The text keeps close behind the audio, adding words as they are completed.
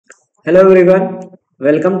Hello everyone,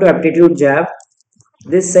 welcome to Aptitude Jab.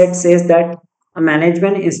 This set says that a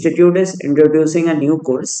management institute is introducing a new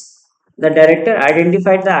course. The director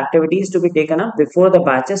identified the activities to be taken up before the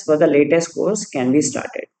batches for the latest course can be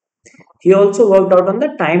started. He also worked out on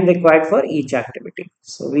the time required for each activity.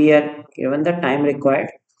 So we are given the time required,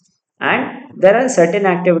 and there are certain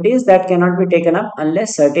activities that cannot be taken up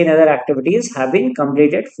unless certain other activities have been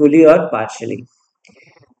completed fully or partially,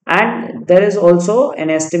 and there is also an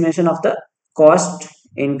estimation of the cost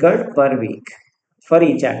incurred per week for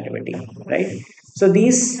each activity, right? So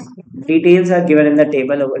these details are given in the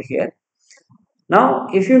table over here. Now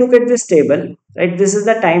if you look at this table, right, this is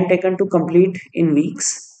the time taken to complete in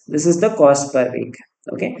weeks, this is the cost per week.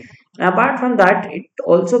 Okay, and apart from that, it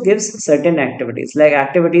also gives certain activities like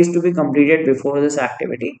activities to be completed before this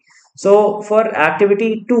activity. So for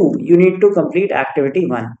activity 2 you need to complete activity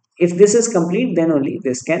 1. If this is complete, then only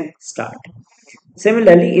this can start.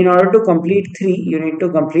 Similarly, in order to complete 3 you need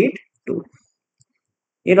to complete 2.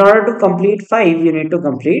 In order to complete 5 you need to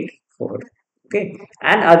complete 4. Okay,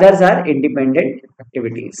 and others are independent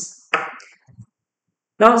activities.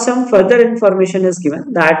 Now some further information is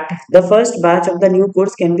given that the first batch of the new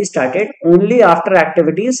course can be started only after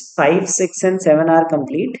activities 5, 6 and 7 are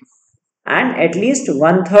complete and at least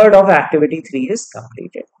one third of activity 3 is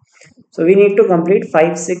completed. So we need to complete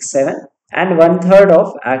 5, 6, 7 and one third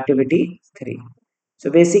of activity 3.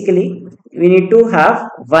 So basically we need to have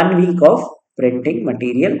 1 week of printing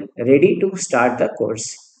material ready to start the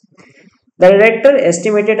course. The director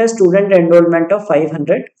estimated a student enrollment of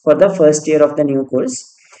 500 for the first year of the new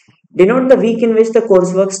course. Denote the week in which the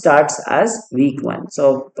coursework starts as week 1.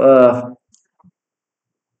 So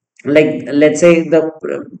like let's say the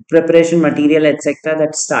preparation material etc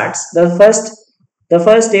that starts the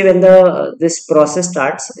first day when the this process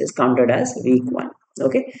starts is counted as week 1.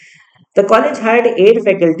 Okay, the college had 8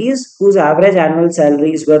 faculties whose average annual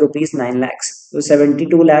salaries were rupees 9 lakhs. So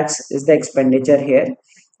 72 lakhs is the expenditure here.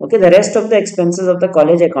 Okay, the rest of the expenses of the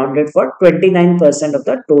college accounted for 29% of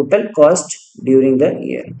the total cost during the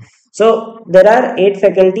year. So there are 8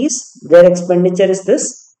 faculties, their expenditure is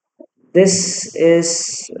this. This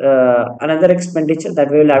is another expenditure that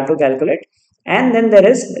we will have to calculate, and then there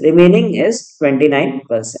is remaining is 29%.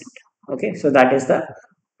 Okay, so that is the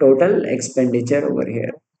total expenditure over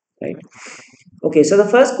here, right? Okay, so the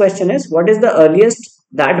first question is, what is the earliest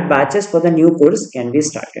that batches for the new course can be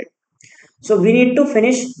started? So we need to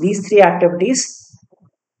finish these 3 activities,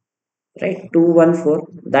 right?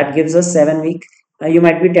 214, that gives us 7 week. You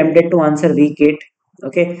might be tempted to answer week 8.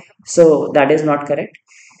 Okay, so that is not correct.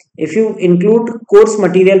 If you include course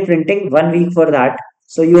material printing 1 week for that,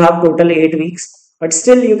 so you have total 8 weeks, but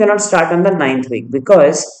still you cannot start on the ninth week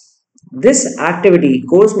because this activity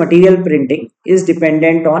course material printing is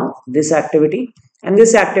dependent on this activity, and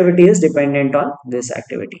this activity is dependent on this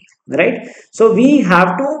activity, right? So we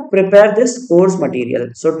have to prepare this course material,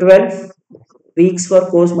 so 12 weeks for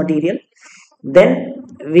course material, then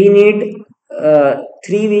we need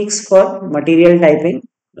 3 weeks for material typing.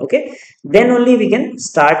 Okay, then only we can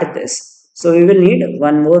start this. So we will need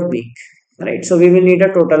one more week, right? So we will need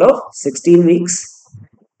a total of 16 weeks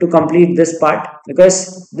to complete this part,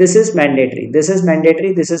 because this is mandatory, this is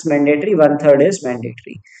mandatory, this is mandatory, one third is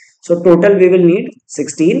mandatory. So total we will need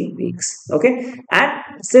 16 weeks. Okay, and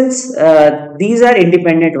since these are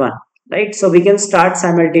independent one, right, so we can start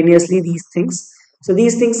simultaneously these things. So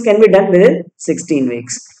these things can be done within 16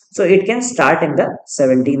 weeks, so it can start in the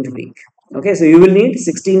 17th week. Okay, so you will need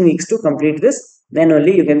 16 weeks to complete this, then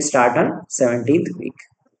only you can start on 17th week.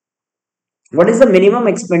 What is the minimum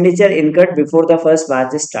expenditure incurred before the first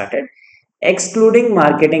batch is started, excluding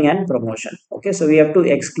marketing and promotion? Okay, so we have to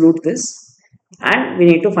exclude this, and we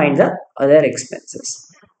need to find the other expenses.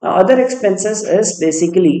 Now other expenses is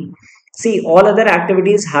basically, see, all other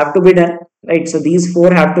activities have to be done, right? So these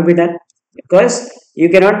 4 have to be done, because you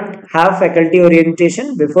cannot have faculty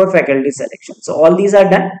orientation before faculty selection. So all these are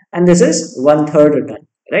done, and this is one third done,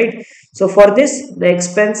 right? So for this the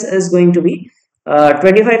expense is going to be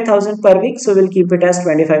 25,000 per week, so we'll keep it as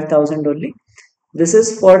 25,000 only. This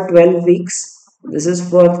is for 12 weeks, this is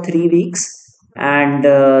for 3 weeks, and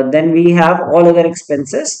then we have all other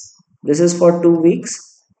expenses. This is for 2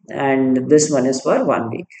 weeks, and this one is for 1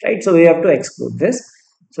 week, right? So we have to exclude this.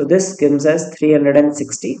 So this gives us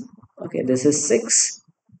 360. Okay, this is 6,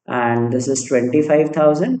 and this is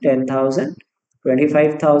 25,000, 10,000,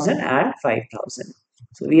 25,000, and 5,000.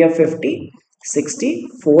 So we have 50, 60,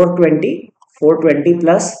 420, 420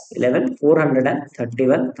 plus 11,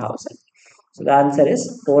 431,000. So the answer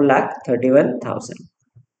is 4,31,000.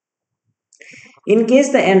 In case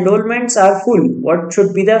the enrollments are full, what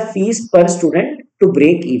should be the fees per student to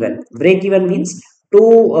break even. Break even means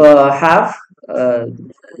to have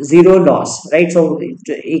zero loss, right? So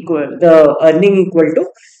equal the earning equal to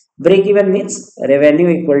break even means revenue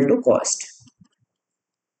equal to cost.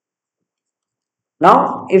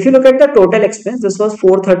 Now, if you look at the total expense, this was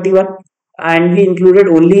 431, and we included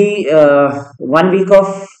only 1 week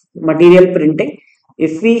of material printing.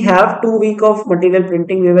 If we have 2 week of material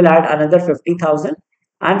printing, we will add another 50,000,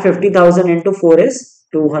 and 50,000 into 4 is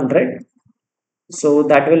 200. So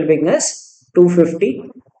that will bring us 250.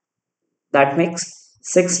 That makes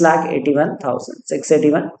 6,81,000.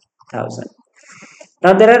 681,000.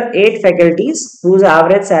 Now there are 8 faculties whose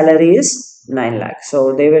average salary is 9 lakhs.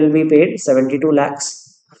 So they will be paid 72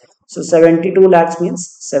 lakhs. So 72 lakhs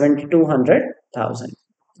means 7,200,000.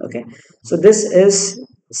 Okay. So this is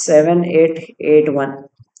 7881.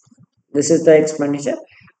 This is the expenditure.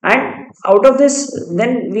 And out of this,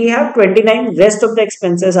 then we have 29. Rest of the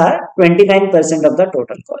expenses are 29% of the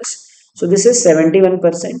total cost. So this is 71%.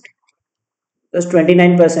 Plus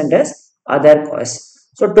 29% is other costs.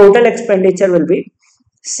 So total expenditure will be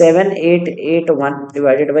 7881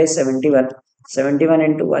 divided by 71. 71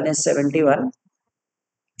 into 1 is 71.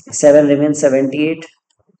 7 remains 78.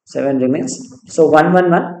 7 remains. So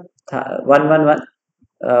 111, 111,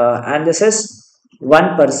 and this is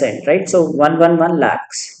 1%, right? So 111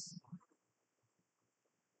 lakhs.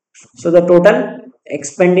 So the total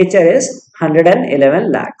expenditure is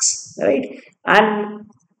 111 lakhs, right? And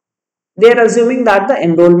they are assuming that the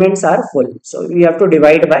enrollments are full. So we have to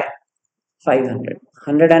divide by 500.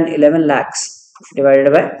 111 lakhs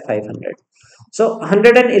divided by 500. So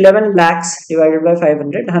 111 lakhs divided by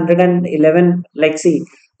 500. 111, like see,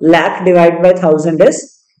 lakh divided by 1000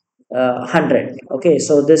 is 100. Okay,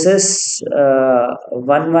 so this is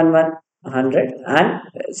 111 100, and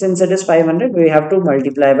since it is 500, we have to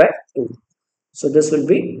multiply by 2. So this will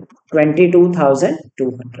be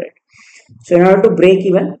 22,200. So in order to break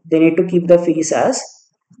even, they need to keep the fees as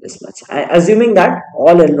this much, assuming that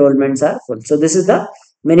all enrollments are full. So this is the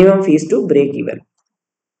minimum fees to break even.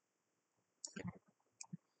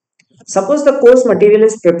 Suppose the course material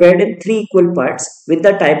is prepared in 3 equal parts with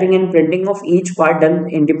the typing and printing of each part done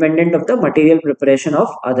independent of the material preparation of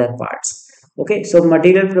other parts. Okay, so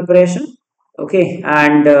material preparation. Okay,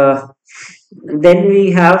 and then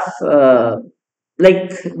we have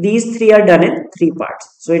like these 3 are done in 3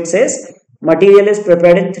 parts. So it says material is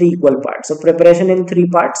prepared in 3 equal parts. So preparation in 3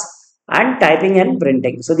 parts and typing and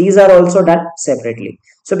printing. So these are also done separately.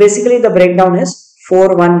 So basically the breakdown is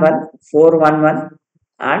 411, 411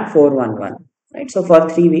 and 411, right? So for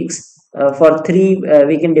 3 weeks,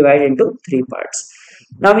 we can divide into 3 parts.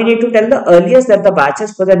 Now we need to tell the earliest that the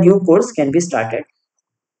batches for the new course can be started.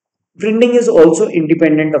 Printing is also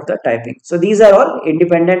independent of the typing. So these are all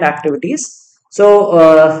independent activities. So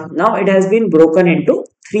now it has been broken into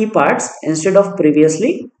 3 parts instead of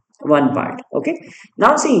previously 1 part. Okay.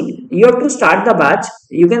 Now see, you have to start the batch.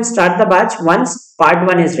 You can start the batch once part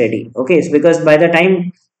 1 is ready. Okay. So because by the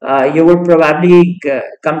time you would probably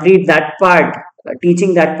complete that part,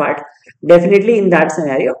 teaching that part, definitely in that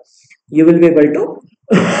scenario, you will be able to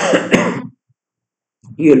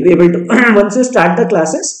you will be able to once you start the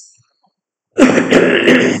classes,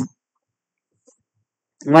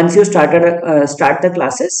 once you start the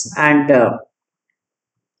classes, and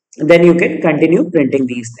then you can continue printing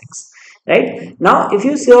these things, right? Now if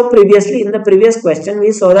you saw previously, in the previous question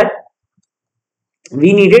we saw that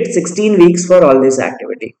we needed 16 weeks for all this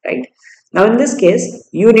activity, right? Now in this case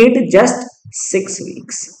you need just 6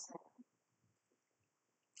 weeks,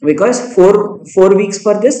 because four weeks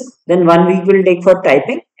for this, then 1 week will take for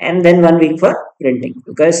typing, and then 1 week for printing,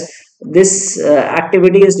 because this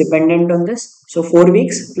activity is dependent on this. So 4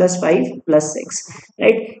 weeks plus 5 plus 6,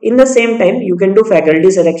 right? In the same time you can do faculty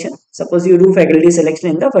selection. Suppose you do faculty selection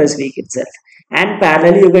in the first week itself, and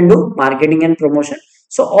parallelly you can do marketing and promotion.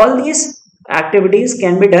 So all these activities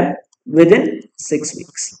can be done within 6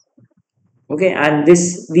 weeks. Okay, and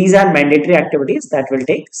these are mandatory activities that will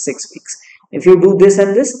take 6 weeks. If you do this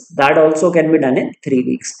and this, that also can be done in 3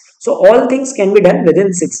 weeks. So all things can be done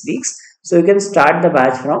within 6 weeks. So you can start the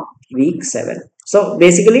batch from week 7. So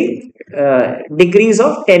basically decrease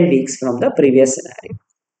of 10 weeks from the previous scenario.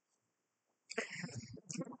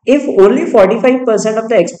 If only 45% of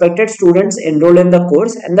the expected students enroll in the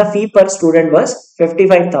course and the fee per student was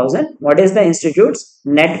 55,000, what is the institute's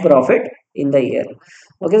net profit in the year?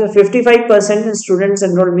 Okay, so 55% students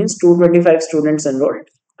enrolled means 225 students enrolled,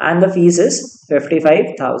 and the fees is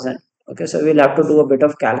 55,000. Okay, so we'll have to do a bit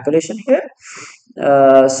of calculation here.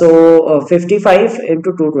 55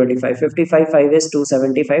 into 225, 55 5 is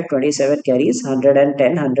 275, 27 carries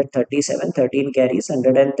 110, 137, 13 carries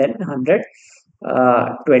 110, 100,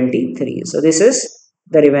 23. So this is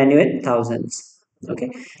the revenue in thousands.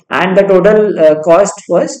 Okay, and the total cost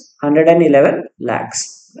was 111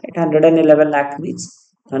 lakhs. Right, 111 lakh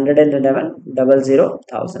means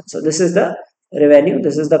 111,000. So this is the revenue.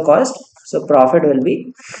 This is the cost. So profit will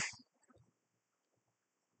be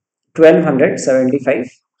 1275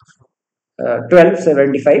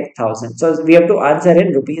 1275,000. So we have to answer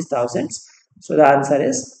in rupees thousands. So the answer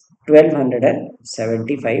is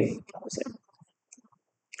 1275,000.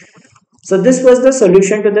 So this was the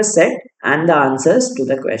solution to the set and the answers to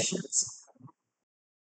the questions.